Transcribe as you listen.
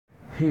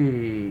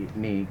Hii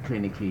ni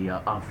kliniki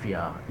ya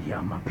afya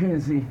ya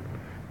mapenzi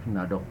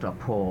na Dr.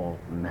 Paul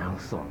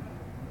Nelson.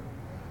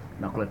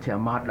 Na kuletea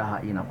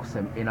mada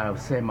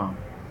inayosema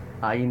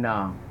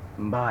aina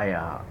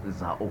mbaya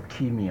za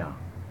ukimya.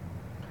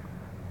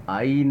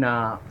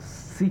 Aina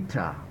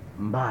 6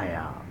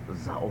 mbaya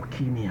za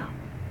ukimya.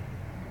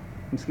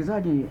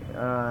 Msikilizaji,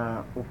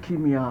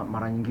 ukimya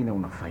mara nyingine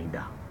una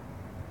faida.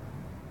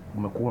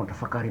 Umekuwa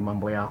unatafakari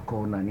mambo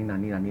yako na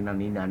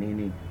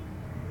nini,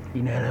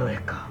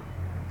 inaeleweka.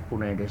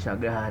 Unaendesha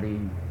gari,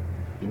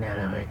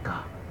 inaeleweka.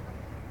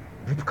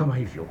 Vitu kama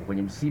hivyo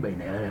kwenye msiba,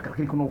 inaeleweka.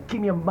 Lakini kuna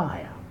ukimya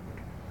mbaya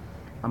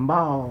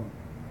ambao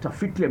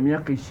tafiti ya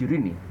miaka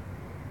 20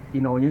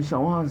 inaonyesha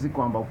wazi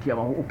kwamba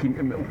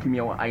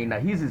ukimya wa aina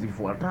hizi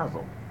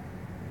zifuatazo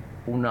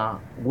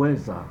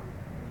unaweza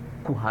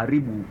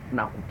kuharibu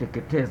na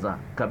kuteketeza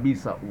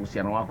kabisa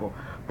uhusiano wako.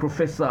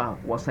 Profesa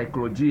wa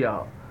saikolojia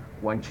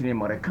wa nchini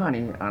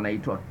Marekani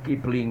anaitwa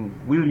Kipling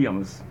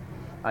Williams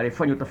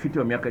alifanya utafiti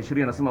wa miaka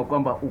 20, anasema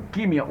kwamba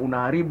ukimya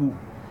unaharibu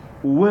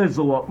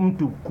uwezo wa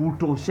mtu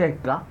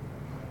kutosheka,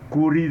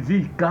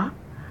 kuridhika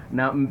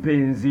na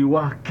mpenzi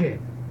wake.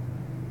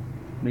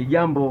 Ni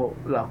jambo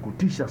la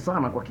kutisha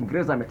sana. Kwa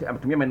Kiingereza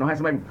ametumia maneno haya,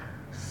 sema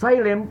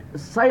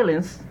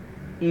silence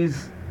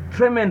is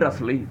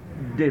tremendously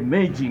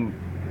damaging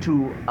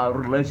to a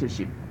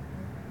relationship.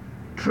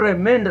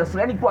 Tremendous,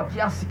 yani kwa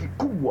kiasi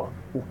kikubwa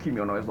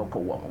ukimya unaweza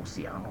kuua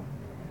mahusiano,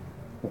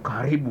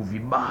 ukaharibu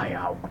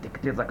vibaya au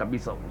kuteketeza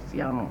kabisa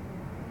uhusiano.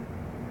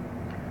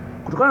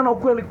 Kutokana na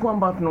ukweli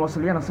kwamba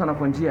tunawasiliana sana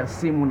kwa njia ya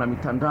simu na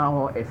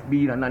mitandao, FB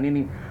na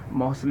nini,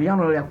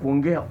 mawasiliano ya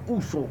kuongea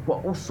uso kwa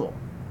uso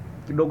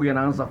kidogo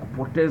yanaanza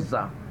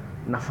kupoteza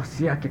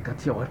nafasi yake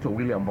kati ya watu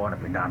wawili ambao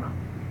wanapendana.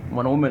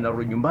 Mwanaume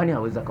anarudi nyumbani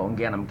hawezi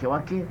kaongea na mke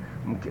wake,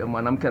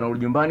 mwanamke anarudi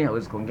nyumbani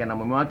hawezi kaongea na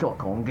mume wake,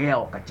 wakaongea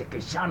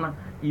wakachekeshana.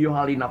 Hiyo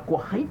hali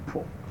inakuwa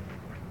haipo.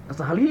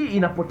 Sasa hali hii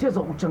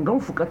inapoteza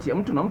uchangamfu kati ya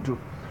mtu na mtu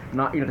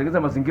na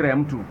inatengeneza mazingira ya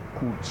mtu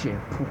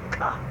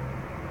kuchepuka.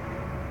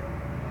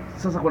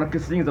 Sasa kuna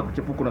kesi nyingi za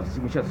kuchepuka na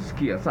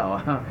tumeshasikia,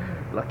 sawa?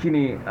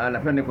 Lakini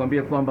napenda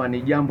nikwambie kwamba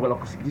ni jambo la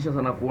kusikitisha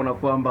sana kuona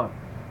kwamba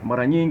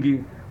mara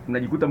nyingi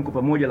mnajikuta mko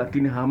pamoja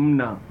lakini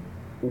hamna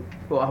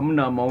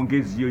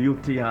maongezi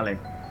yoyote yale.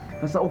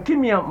 Sasa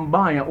ukimya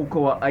mbaya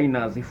uko wa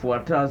aina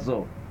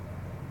zifuatazo.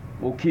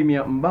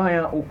 Ukimya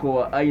mbaya uko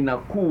wa aina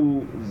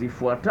kuu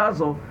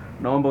zifuatazo.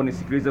 Naomba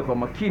unisikilize kwa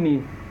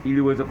makini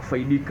ili uweze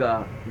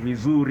kufaidika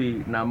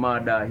vizuri na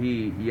mada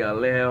hii ya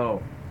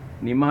leo.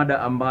 Ni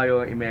mada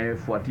ambayo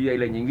imefuatia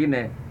ile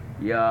nyingine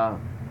ya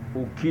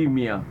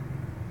ukimya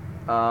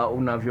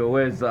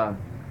unavyoweza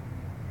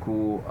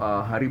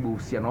kuharibu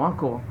uhusiano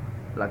wako,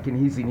 lakini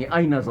hizi ni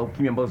aina za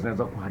ukimya ambazo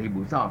zinaweza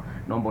kuharibu. Sawa,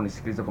 naomba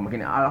unisikilize kwa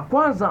makini. La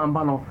kwanza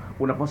ambalo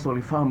unapaswa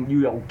ulifahamu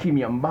juu ya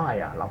ukimya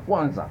mbaya, la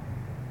kwanza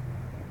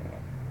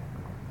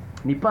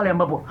ni pale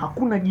ambapo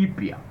hakuna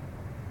jipya.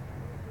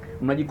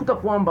 Unajikuta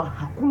kwamba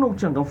hakuna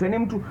uchangamfu, yaani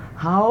mtu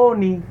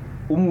haoni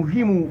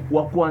umuhimu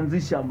wa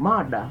kuanzisha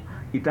mada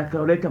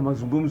itakayoleta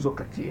mazungumzo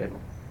kati yenu.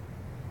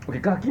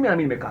 Ukikaa kimya na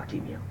mimi nimekaa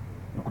kimya,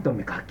 unakuta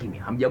mmekaa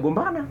kimya,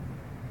 hamjagombana,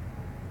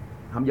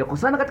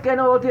 hamjakosana katika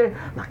eneo lote,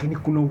 lakini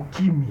kuna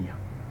ukimya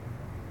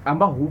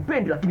ambao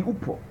hupendi lakini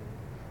upo.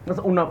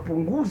 Sasa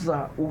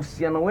unapunguza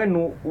uhusiano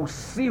wenu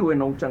usiwe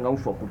na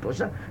uchangamfu wa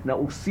kutosha na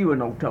usiwe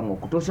na utamu wa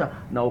kutosha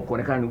na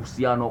ukaonekana ni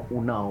uhusiano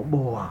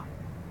unaoboa.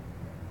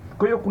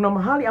 Kwa hiyo kuna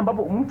mahali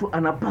ambapo mtu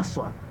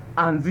anapaswa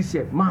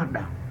aanzishe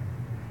mada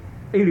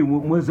ili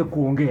muweze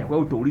kuongea. Kwa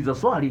hiyo utauliza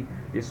swali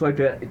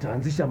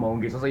itaanzisha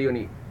maongezi. Sasa hiyo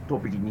ni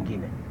topic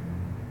nyingine.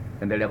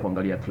 Endelea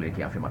kuangalia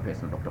kliniki ya afya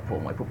mapenzi na Dr.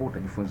 Paul Mwaipopo,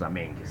 utajifunza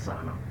mengi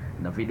sana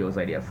na video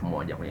zaidi ya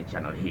 1000 kwenye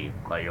channel hii.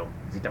 Kwa hiyo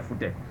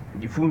zitafute,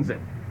 jifunze.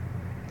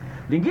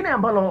 Lingine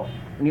ambalo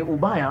ni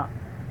ubaya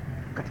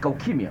katika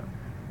ukimya,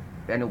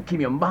 yani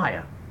ukimya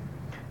mbaya,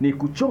 ni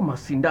kuchoma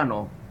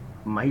sindano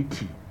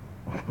maiti.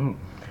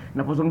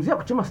 Napozungumzia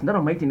kuchoma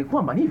sindano maiti ni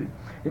kwamba ni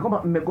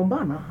kwamba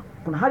mmegombana,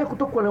 kuna hali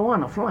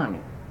kutokuelewana fulani.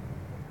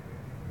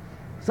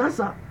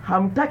 Sasa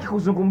hamtaki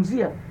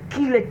kuzungumzia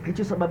kile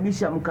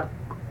kilichosababisha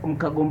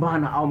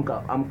mkagombana au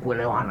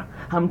mkuelewana.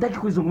 Hamtaki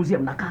kuzungumzia,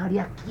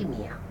 mnakalia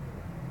kimya.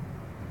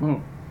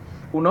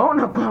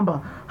 Unaona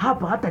kwamba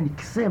hapa hata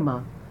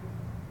nikisema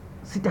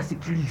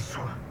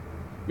sitasikilizwa.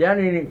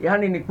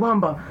 Yaani ni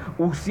kwamba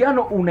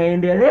uhusiano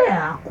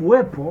unaendelea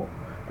kuwepo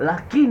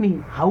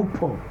lakini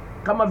haupo.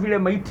 Kama vile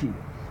maiti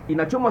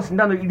inachoma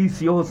sindano ili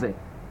isioze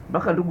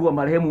mpaka ndugu wa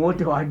marehemu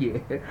wote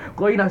waje.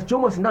 Kwa hiyo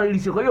inachoma sindano ili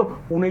isioze. Kwa hiyo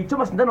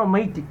unaichoma sindano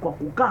maiti kwa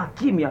kukaa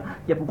kimya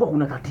japokuwa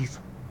kuna tatizo.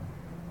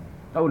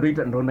 Au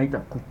ndio naita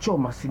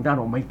kuchoma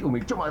sindano maiti.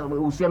 Umechoma,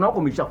 uhusiano wako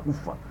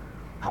umeshakufa.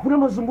 Hakuna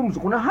mazungumzo.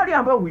 Kuna hali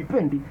ambayo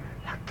huipendi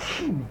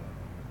lakini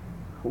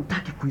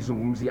hutaki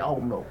kuizungumzia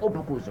au mnaogopa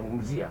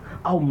kuizungumzia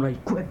au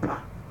mnaikwepa.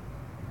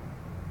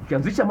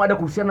 Ukianzisha mada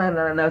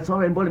kuhusiana na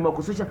swala ambalo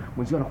limekosesha,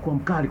 mwenzio anakuwa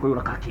mkali, kwa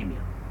hiyo unakaa kimya.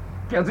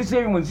 Ukianzisha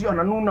hivi mwenzio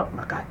ananuna,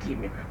 unakaa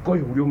kimya. Kwa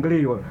hiyo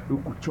uliongelee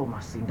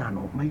kuchoma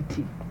sindano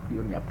maiti.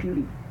 Hiyo ni ya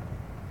pili.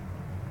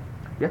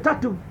 Ya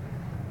tatu,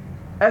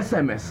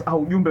 SMS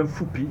au ujumbe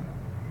mfupi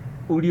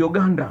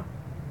ulioganda,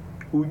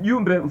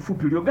 ujumbe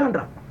mfupi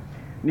ulioganda.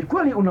 Ni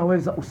kweli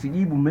unaweza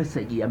usijibu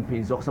message ya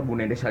mpenzi wako kwa sababu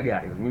unaendesha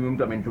gari. Mimi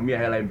mtu amenitumia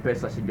hela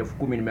M-Pesa shilingi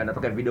 10,000,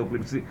 nataka video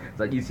clips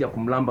za jinsi ya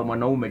kumlamba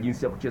mwanaume,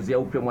 jinsi ya kuchezea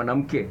upya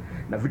mwanamke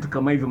na vitu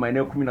kama hivyo,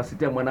 maeneo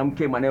 16 ya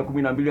mwanamke, maeneo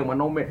 12 ya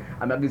mwanaume.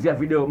 Ameagizia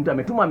video, mtu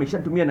ametuma,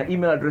 ameshatumia na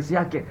email address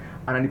yake,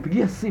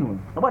 ananipigia simu,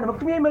 bwana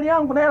nimekutumia email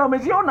yangu na hela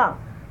umeziona?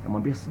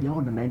 Namwambia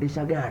sijaona,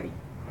 naendesha gari.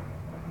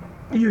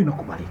 Hiyo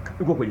inakubalika.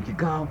 Uko kwenye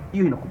kikao,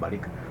 hiyo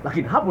inakubalika.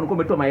 Lakini hapo unakuwa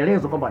umetoa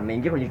maelezo kwamba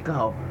naingia kwenye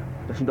kikao,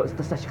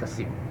 utashika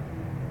simu.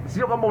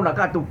 Sio kwamba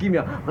unakaa tu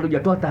ukimya wakati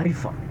hujatoa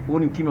taarifa. Huo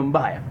ni ukimya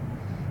mbaya.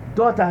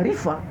 Toa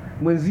taarifa,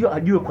 mwenzio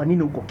ajue kwa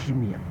nini uko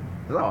kimya.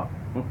 Sawa?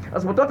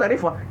 Sasa utoa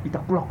taarifa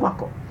itakula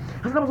kwako.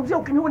 Sasa tunazungumzia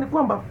ukimya huo ni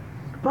kwamba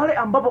pale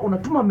ambapo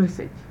unatuma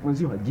message,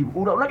 mwenzio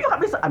hajibu. Unajua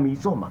kabisa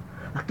ameisoma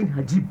lakini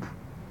hajibu.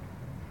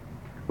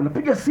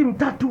 Unapiga simu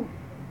 3,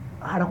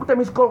 anakuta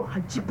miss call,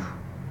 hajibu.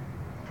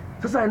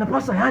 Sasa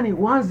inapasa yani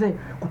uanze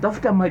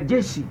kutafuta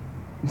majeshi,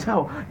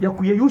 sawa, ya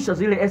kuyeyusha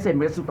zile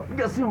SMS.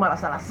 Utapiga simu mara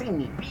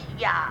 30,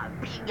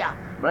 piga.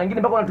 Mara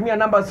nyingine mpaka unatumia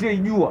namba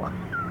asiyojua.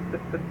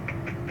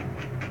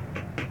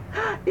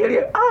 Ili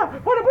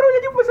bwana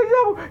hujajibu message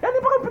yangu. Yaani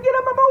mpaka mpigie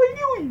namba ambayo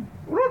hujui.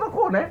 Unaweza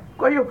kuona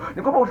Kwa hiyo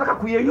ni kwamba unataka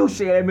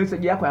kuyeyusha ile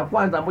message yako ya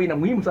kwanza ambayo ina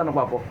muhimu sana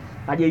kwako.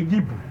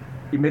 Hajaijibu.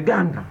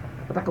 Imeganda.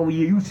 Unataka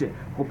uyeyushe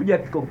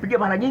kupiga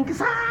mara nyingi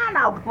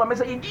sana, ukituma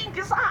message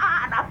nyingi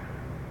sana.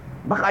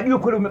 Mpaka ajue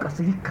kweli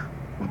umekasirika.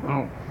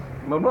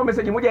 Mbona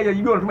message moja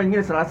haijajibiwa unatuma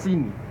nyingine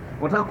 30.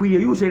 Unataka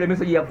kuiyeyusha ile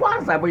message ya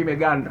kwanza ambayo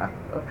imeganda.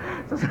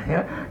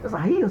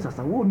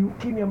 Sasa huo ni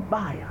ukimya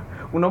mbaya.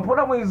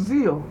 Unapona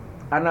mwenzio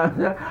ana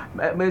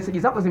message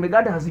zako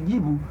zimeganda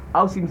hazijibu,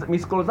 au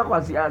miss call zako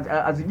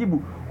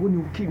hazijibu, huo ni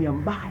ukimya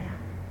mbaya.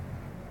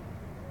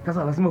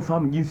 Sasa lazima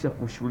ufahamu jinsi ya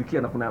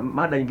kushughulikia, na kuna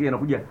mada nyingine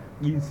inakuja,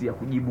 jinsi ya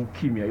kujibu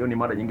kimya. Hiyo ni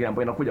mada nyingine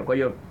ambayo inakuja. Kwa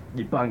hiyo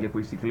jipange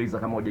kuisikiliza.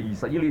 Kama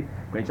hujajisajili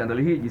kwenye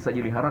channel hii,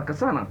 jisajili haraka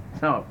sana.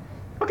 Sawa?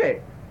 Okay.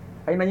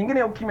 Aina nyingine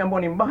ya ukimya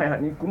ambayo ni mbaya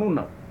ni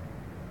kununa.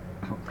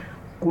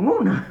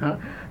 Kununa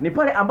ni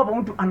pale ambapo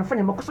mtu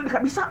anafanya makusudi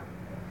kabisa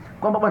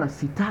kwamba bwana,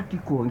 sitaki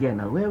kuongea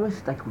na wewe,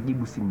 sitaki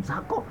kujibu simu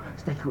zako,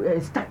 sitaki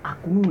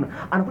kununa.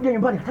 Anakuja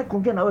nyumbani, hataki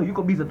kuongea na wewe,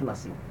 yuko busy tu na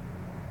simu.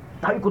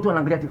 Yuko tu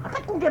anaangalia tu,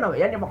 hataki kuongea na wewe.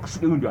 Yaani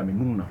makusudi, huyo ndio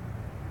amenuna.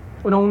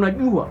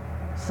 Unajua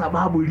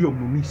sababu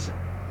iliyomnunisha.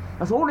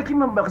 Sasa wewe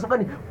kimya mbaya kwa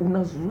sababu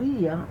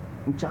unazuia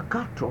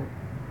mchakato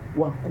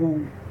wa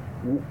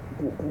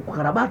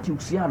kukarabati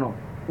uhusiano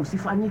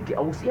usifanyike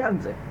au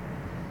usianze.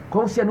 Kwa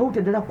uhusiano huu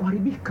utaendelea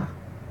kuharibika.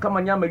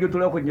 Kama nyama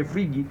iliyotolewa kwenye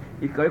friji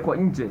ikawekwa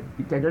nje,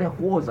 itaendelea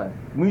kuoza.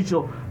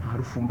 Mwisho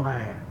harufu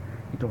mbaya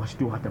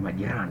itawashtua hata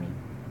majirani.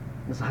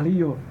 Na hali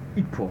hiyo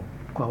ipo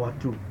kwa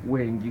watu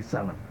wengi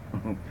sana.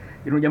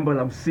 Hilo jambo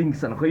la msingi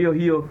sana. Kwa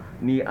hiyo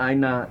ni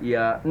aina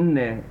ya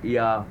 4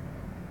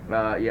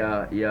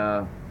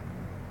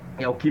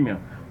 ya ukimya.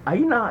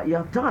 Aina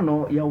ya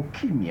 5 ya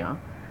ukimya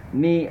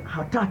ni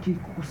hataki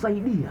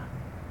kukusaidia.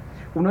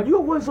 Unajua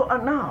uwezo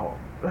anao,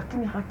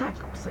 lakini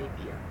hataki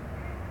kukusaidia.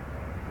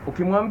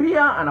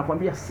 Ukimwambia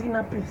anakwambia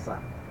sina pesa.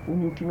 Huu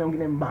ni ukimya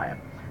mwingine mbaya.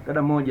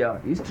 Dada moja,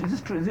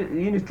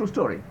 hii ni true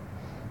story.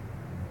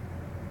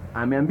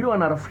 Ameambiwa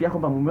na rafiki yako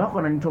kwamba mume wako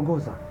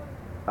ananitongoza.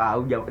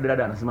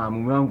 Dada anasema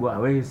mume wangu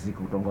hawezi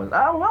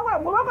kutongoza. Mume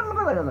wako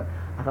anatongoza.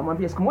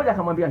 Akamwambia siku moja,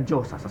 akamwambia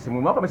njoo sasa. Si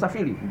mume wako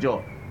amesafiri,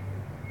 njoo.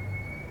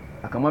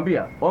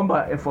 Akamwambia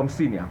omba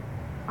 50,000 hapo.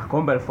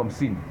 Akaomba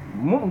 50,000.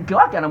 Mke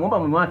wake anamuomba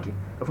mume wake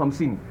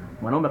 50,000.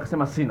 Mwanaume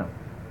akasema sina.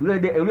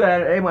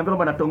 Yule mwambia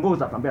kwamba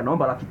anatongoza, akamwambia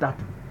naomba 300,000.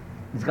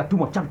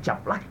 Zikatumwa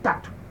chap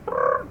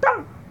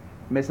 300,000.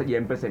 Message ya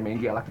M-Pesa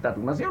imeingia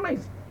 300,000. Unaziona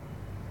hizi?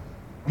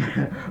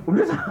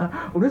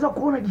 Unaweza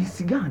kuona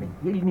jinsi gani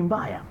hili ni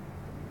mbaya.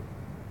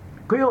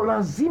 Kwa hiyo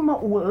lazima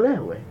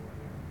uelewe,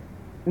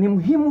 ni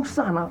muhimu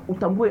sana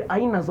utambue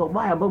aina za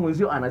ubaya ambazo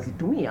mwenzio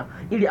anazitumia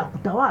ili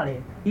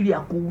akutawale, ili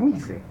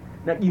akuumize,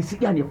 na jinsi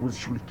gani ya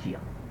kuzishughulikia.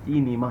 Hii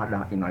ni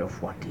mada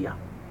inayofuatia.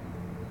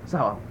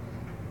 Sawa?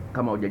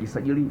 Kama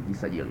hujajisajili,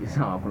 jisajili.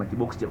 Sawa, kuna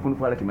kibox chekundu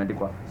pale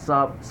kimeandikwa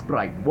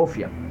subscribe.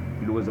 Bofya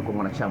ili uweze kuwa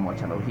mwanachama wa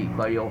channel hii.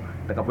 Kwa hiyo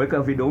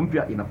nitakapoweka video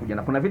mpya inakuja,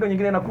 na kuna video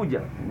nyingine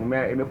inakuja.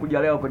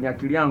 Imekuja leo kwenye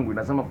akili yangu,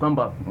 inasema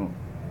kwamba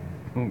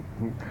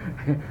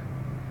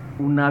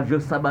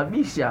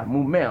unavyosababisha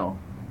mumeo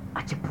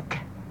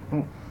achepuke.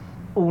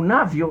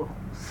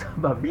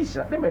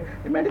 Unavyosababisha.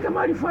 Nimeandika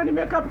mahali fulani,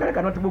 nimekaa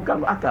katika notebook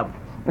yangu akap.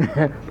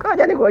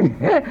 Kaja ni kwenye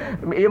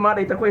hii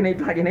mada itakuwa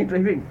inaitwa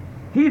hivi.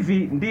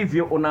 Hivi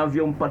ndivyo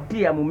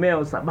unavyompatia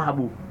mumeo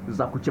sababu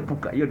za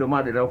kuchepuka. Hiyo ndio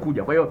mada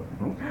inayokuja. Kwa hiyo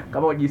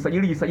kama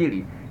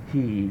hujisajili.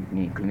 Hii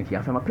ni kliniki ya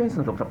afya mapenzi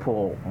na Dr.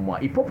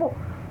 Mwaipopo,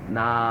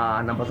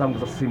 na namba zangu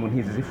za simu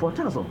hizi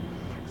zifuatazo: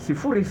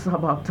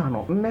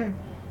 0754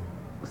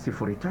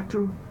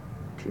 03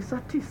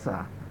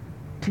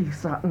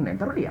 9994.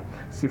 Nitarudia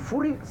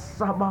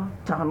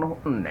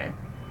 0754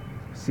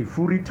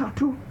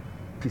 03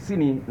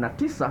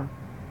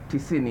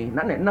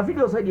 9994. Na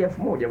video zaidi ya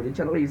 1000 kwenye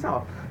channel hii.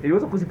 Sawa,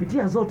 iliweza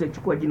kuzipitia zote.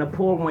 Chukua jina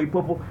Paul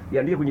Mwaipopo,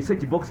 iandike kwenye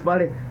search box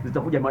pale,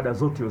 zitakuja mada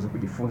zote uweze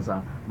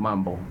kujifunza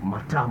mambo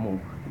matamu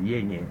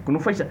yenye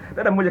kunufaisha.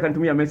 Dada mmoja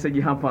kanitumia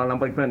message hapa ambayo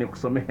nilipenda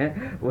nikusomee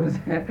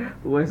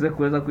uweze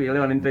kuweza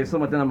kuielewa, na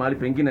nitaisoma tena mahali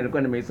pengine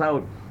nilikuwa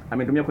nimeisahau.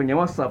 Amenitumia kwenye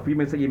WhatsApp, hii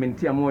message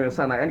imenitia moyo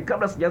sana. Yaani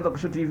kabla sijaanza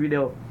kushoot hii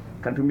video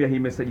kanitumia hii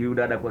message huyu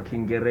dada kwa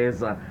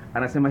Kiingereza.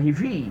 Anasema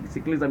hivi,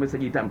 sikiliza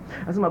message hii tamu.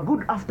 Anasema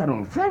good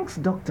afternoon.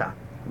 Thanks doctor.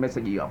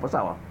 Message hiyo hapo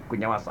sawa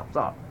kwenye WhatsApp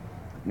sawa.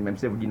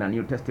 Nimemsave jina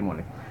new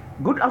testimony.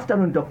 Good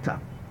afternoon doctor.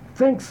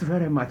 Thanks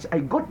very much. I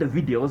got the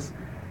videos.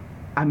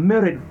 I'm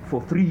married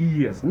for 3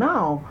 years.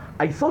 Now,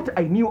 I thought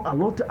I knew a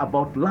lot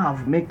about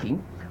love making.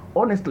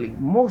 Honestly,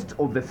 most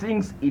of the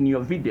things in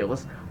your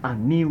videos are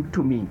new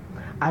to me.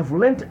 I've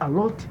learned a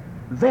lot,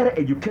 very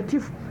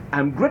educative.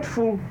 I'm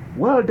grateful.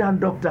 Well done,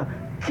 doctor.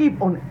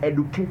 Keep on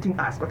educating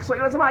us. Kwa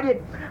Kiswahili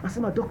anasemaje?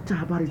 Anasema doctor,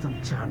 habari za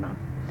mchana.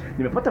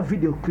 Nimepata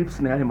video clips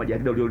na yale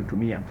majarida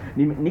uliyonitumia.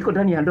 Niko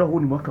ndani ya ndoa, huu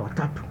ni mwaka wa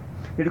 3.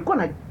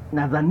 Nilikuwa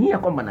nadhania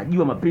kwamba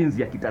najua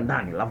mapenzi ya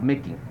kitandani, love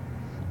making.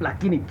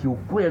 Lakini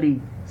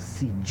kiukweli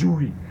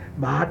sijui.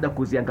 Baada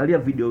kuziangalia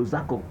video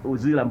zako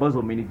zile ambazo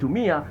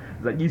umenitumia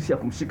za jinsi ya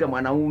kumshika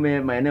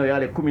mwanaume maeneo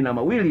yale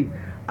 12,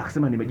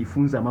 akasema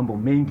nimejifunza mambo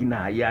mengi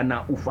na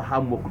yana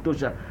ufahamu wa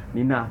kutosha.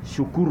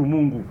 Ninashukuru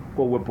Mungu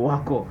kwa uwepo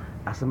wako.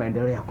 Asema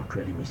endelea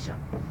kutuelimisha.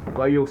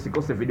 Kwa hiyo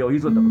usikose video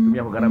hizo,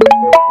 nitakutumia kwa gharama ya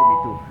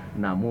 10 tu,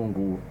 na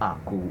Mungu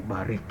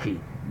akubariki.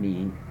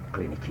 Ni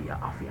Kliniki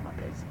ya Afya ya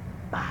Mapenzi.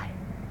 Bye.